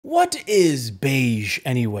What is beige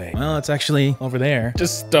anyway? Well, it's actually over there.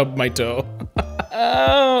 Just stubbed my toe.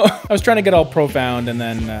 Oh, I was trying to get all profound and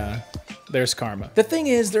then there's karma. The thing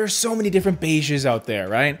is, there are so many different beiges out there,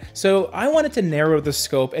 right? So I wanted to narrow the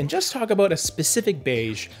scope and just talk about a specific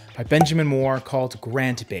beige by Benjamin Moore called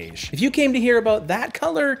Grant Beige. If you came to hear about that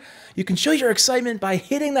color, you can show your excitement by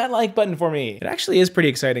hitting that like button for me. It actually is pretty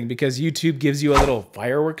exciting because YouTube gives you a little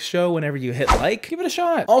fireworks show whenever you hit like. Give it a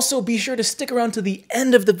shot. Also, be sure to stick around to the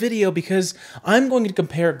end of the video because I'm going to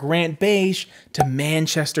compare Grant Beige to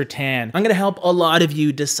Manchester Tan. I'm gonna help a lot of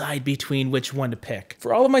you decide between which one to pick.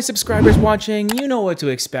 For all of my subscribers watching, you know what to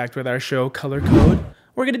expect with our show Color Code.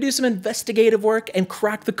 We're gonna do some investigative work and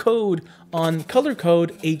crack the code on color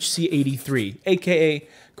code HC-83, aka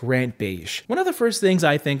Grant Beige. One of the first things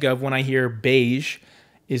I think of when I hear beige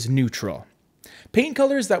is neutral. Paint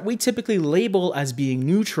colors that we typically label as being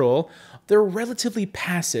neutral, they're relatively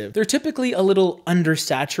passive. They're typically a little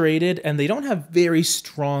undersaturated and they don't have very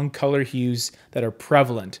strong color hues that are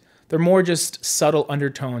prevalent. They're more just subtle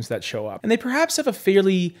undertones that show up. And they perhaps have a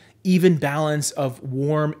fairly even balance of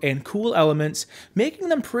warm and cool elements, making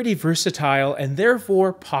them pretty versatile and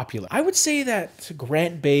therefore popular. I would say that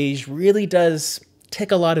Grant Beige really does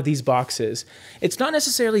tick a lot of these boxes. It's not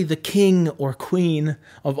necessarily the king or queen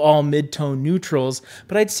of all mid-tone neutrals,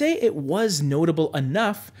 but I'd say it was notable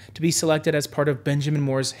enough to be selected as part of Benjamin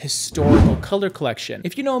Moore's historical color collection.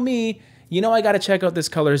 If you know me, you know I gotta check out this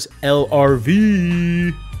color's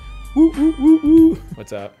LRV. Woo, woo, woo, woo.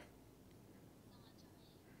 What's up?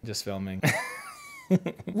 Just filming.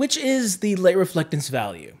 Which is the light reflectance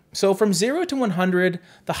value. So from 0 to 100,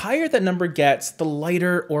 the higher that number gets, the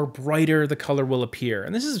lighter or brighter the color will appear.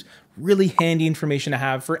 And this is really handy information to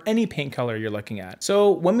have for any paint color you're looking at. So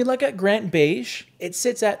when we look at Grant Beige, it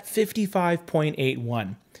sits at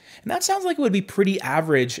 55.81. And that sounds like it would be pretty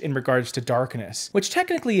average in regards to darkness, which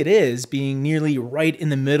technically it is, being nearly right in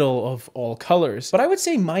the middle of all colors. But I would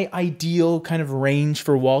say my ideal kind of range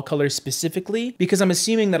for wall colors specifically, because I'm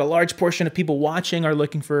assuming that a large portion of people watching are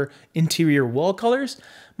looking for interior wall colors,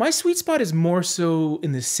 my sweet spot is more so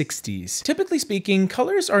in the 60s. Typically speaking,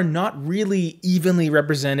 colors are not really evenly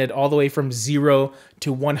represented all the way from 0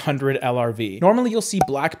 to 100 LRV. Normally you'll see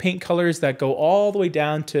black paint colors that go all the way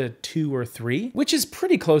down to 2 or 3, which is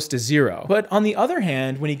pretty close to 0. But on the other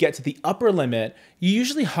hand, when you get to the upper limit, you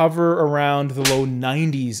usually hover around the low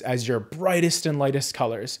 90s as your brightest and lightest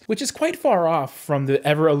colors, which is quite far off from the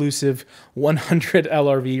ever elusive 100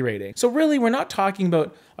 LRV rating. So really, we're not talking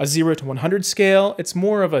about a 0 to 100 scale, it's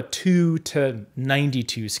more of a 2 to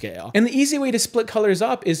 92 scale. And the easy way to split colors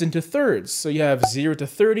up is into thirds. So you have 0 to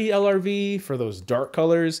 30 LRV for those dark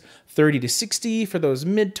colors, 30 to 60 for those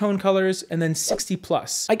mid-tone colors, and then 60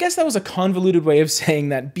 plus. I guess that was a convoluted way of saying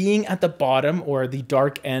that being at the bottom or the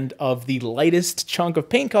dark end of the lightest chunk of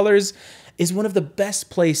paint colors is one of the best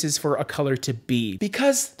places for a color to be,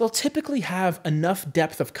 because they'll typically have enough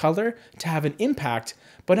depth of color to have an impact,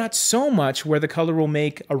 but not so much where the color will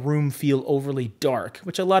make a room feel overly dark,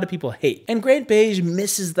 which a lot of people hate. And Grant Beige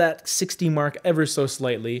misses that 60 mark ever so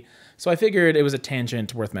slightly, so I figured it was a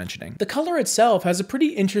tangent worth mentioning. The color itself has a pretty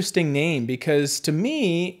interesting name because to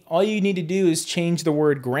me, all you need to do is change the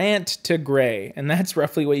word Grant to gray, and that's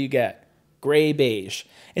roughly what you get. Gray beige.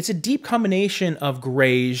 It's a deep combination of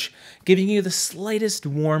grayish, giving you the slightest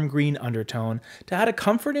warm green undertone to add a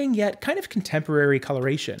comforting yet kind of contemporary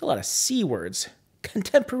coloration. A lot of C words.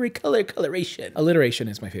 Contemporary coloration. Alliteration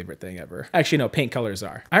is my favorite thing ever. Actually, no, paint colors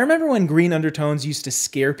are. I remember when green undertones used to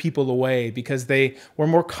scare people away because they were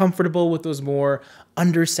more comfortable with those more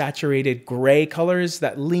undersaturated gray colors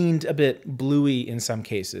that leaned a bit bluey in some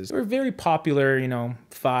cases. They were very popular,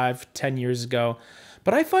 5-10 years ago.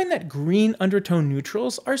 But I find that green undertone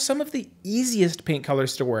neutrals are some of the easiest paint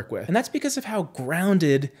colors to work with. And that's because of how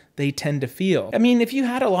grounded they tend to feel. I mean, if you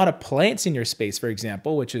had a lot of plants in your space, for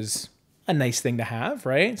example, which is a nice thing to have,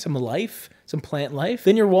 right? Some life, some plant life.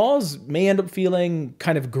 Then your walls may end up feeling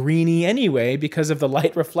kind of greeny anyway because of the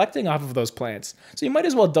light reflecting off of those plants. So you might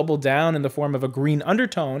as well double down in the form of a green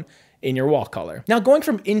undertone in your wall color. Now, going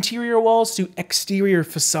from interior walls to exterior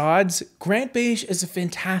facades, Grant Beige is a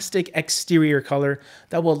fantastic exterior color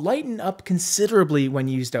that will lighten up considerably when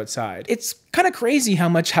used outside. It's kind of crazy how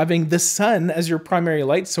much having the sun as your primary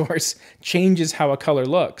light source changes how a color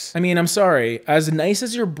looks. I mean, I'm sorry, as nice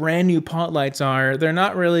as your brand new pot lights are, they're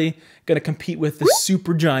not really gonna compete with the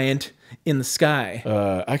supergiant in the sky.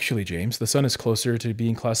 Actually, James, the sun is closer to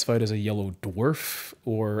being classified as a yellow dwarf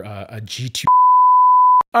or a G2.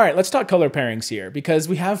 All right, let's talk color pairings here because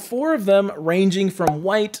we have 4 of them ranging from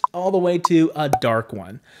white all the way to a dark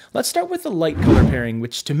one. Let's start with the light color pairing,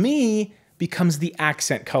 which to me becomes the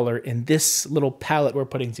accent color in this little palette we're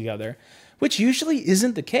putting together, which usually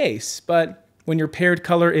isn't the case, but when your paired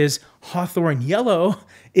color is hawthorn yellow,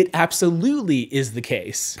 it absolutely is the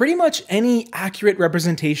case. Pretty much any accurate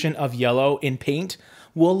representation of yellow in paint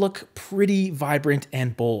will look pretty vibrant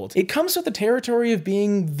and bold. It comes with the territory of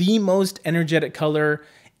being the most energetic color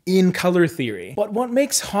in color theory. But what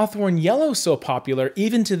makes hawthorn yellow so popular,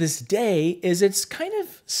 even to this day, is its kind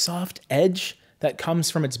of soft edge that comes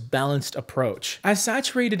from its balanced approach. As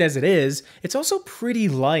saturated as it is, it's also pretty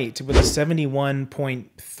light with a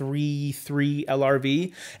 71.33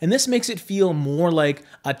 LRV, and this makes it feel more like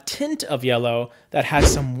a tint of yellow that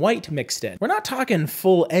has some white mixed in. We're not talking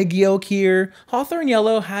full egg yolk here. Hawthorn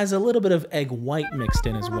yellow has a little bit of egg white mixed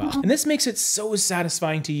in as well. And this makes it so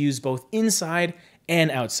satisfying to use both inside and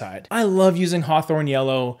outside. I love using hawthorn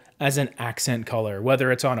yellow as an accent color,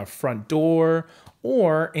 whether it's on a front door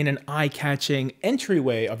or in an eye-catching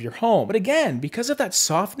entryway of your home. But again, because of that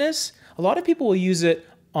softness, a lot of people will use it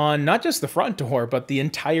on not just the front door, but the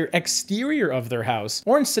entire exterior of their house.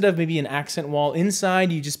 Or instead of maybe an accent wall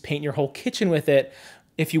inside, you just paint your whole kitchen with it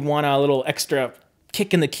if you want a little extra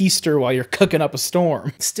kick in the keister while you're cooking up a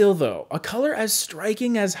storm. Still though, a color as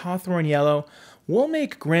striking as hawthorn yellow will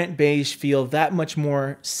make Grant Beige feel that much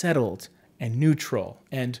more settled and neutral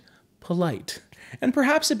and polite, and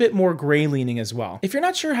perhaps a bit more gray leaning as well. If you're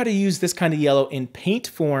not sure how to use this kind of yellow in paint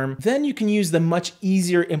form, then you can use the much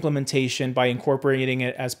easier implementation by incorporating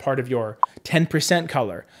it as part of your 10%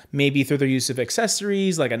 color, maybe through the use of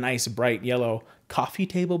accessories like a nice bright yellow coffee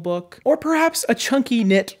table book, or perhaps a chunky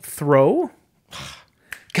knit throw.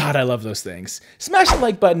 God, I love those things. Smash the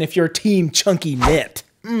like button if you're team chunky knit.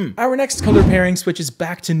 Our next color pairing switches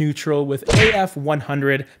back to neutral with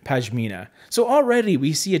AF100 Pashmina. So already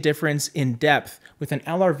we see a difference in depth with an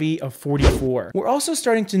LRV of 44. We're also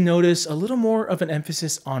starting to notice a little more of an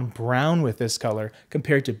emphasis on brown with this color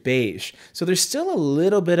compared to beige. So there's still a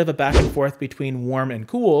little bit of a back and forth between warm and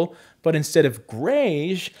cool, but instead of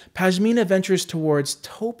grayish, Pashmina ventures towards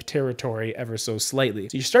taupe territory ever so slightly.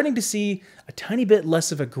 So you're starting to see a tiny bit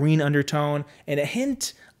less of a green undertone and a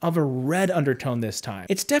hint of a red undertone this time.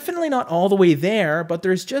 It's definitely not all the way there, but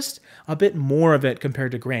there's just a bit more of it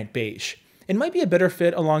compared to Grant Beige. It might be a better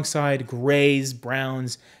fit alongside grays,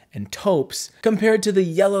 browns, and taupes compared to the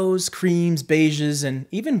yellows, creams, beiges, and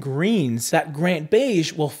even greens that Grant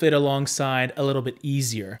Beige will fit alongside a little bit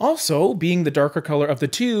easier. Also, being the darker color of the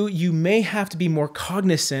two, you may have to be more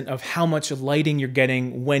cognizant of how much lighting you're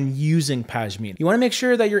getting when using Pashmina. You want to make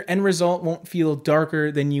sure that your end result won't feel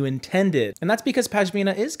darker than you intended, and that's because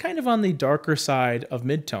Pashmina is kind of on the darker side of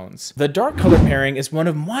midtones. The dark color pairing is one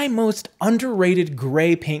of my most underrated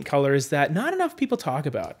gray paint colors that not enough people talk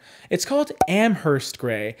about. It's called Amherst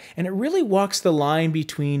Gray, and it really walks the line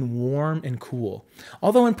between warm and cool.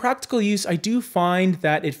 Although in practical use, I do find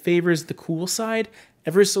that it favors the cool side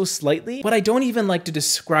ever so slightly, but I don't even like to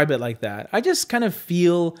describe it like that. I just kind of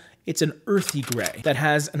feel it's an earthy gray that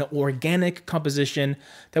has an organic composition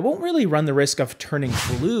that won't really run the risk of turning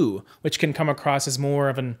blue, which can come across as more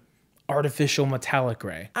of an artificial metallic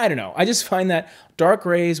gray. I don't know, I just find that dark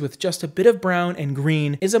grays with just a bit of brown and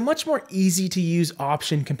green is a much more easy to use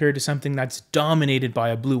option compared to something that's dominated by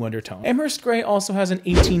a blue undertone. Amherst Gray also has an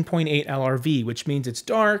 18.8 LRV, which means it's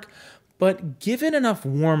dark, but given enough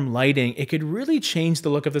warm lighting, it could really change the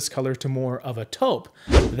look of this color to more of a taupe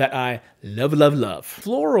that I love, love, love.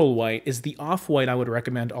 Floral white is the off-white I would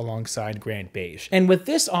recommend alongside Grant Beige. And with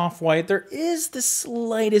this off-white, there is the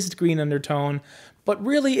slightest green undertone, but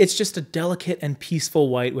really it's just a delicate and peaceful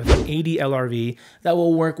white with an 80 LRV that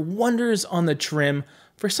will work wonders on the trim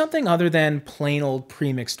for something other than plain old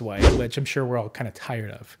pre-mixed white, which I'm sure we're all kind of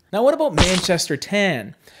tired of. Now what about Manchester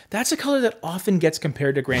Tan? That's a color that often gets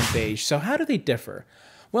compared to Grant Beige, so how do they differ?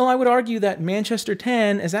 Well, I would argue that Manchester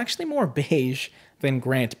Tan is actually more beige than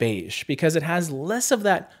Grant Beige because it has less of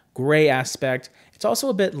that gray aspect. It's also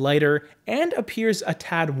a bit lighter and appears a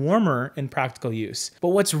tad warmer in practical use. But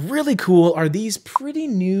what's really cool are these pretty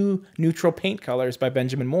new neutral paint colors by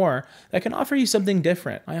Benjamin Moore that can offer you something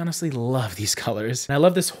different. I honestly love these colors, and I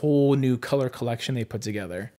love this whole new color collection they put together.